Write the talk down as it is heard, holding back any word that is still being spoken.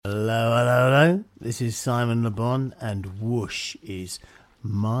This is Simon Le Bon, and Whoosh is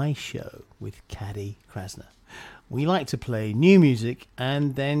my show with Caddy Krasner. We like to play new music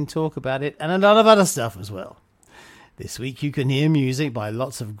and then talk about it and a lot of other stuff as well. This week you can hear music by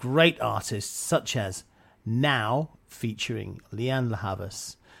lots of great artists such as Now featuring Leanne La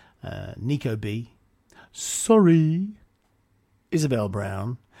Havas, Nico B, Sorry, Isabel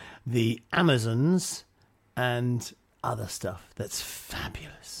Brown, the Amazons, and other stuff that's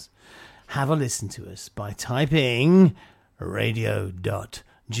fabulous. Have a listen to us by typing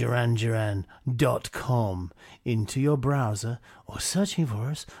radio.duranduran.com into your browser or searching for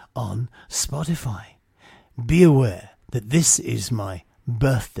us on Spotify. Be aware that this is my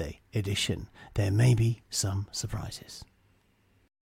birthday edition. There may be some surprises.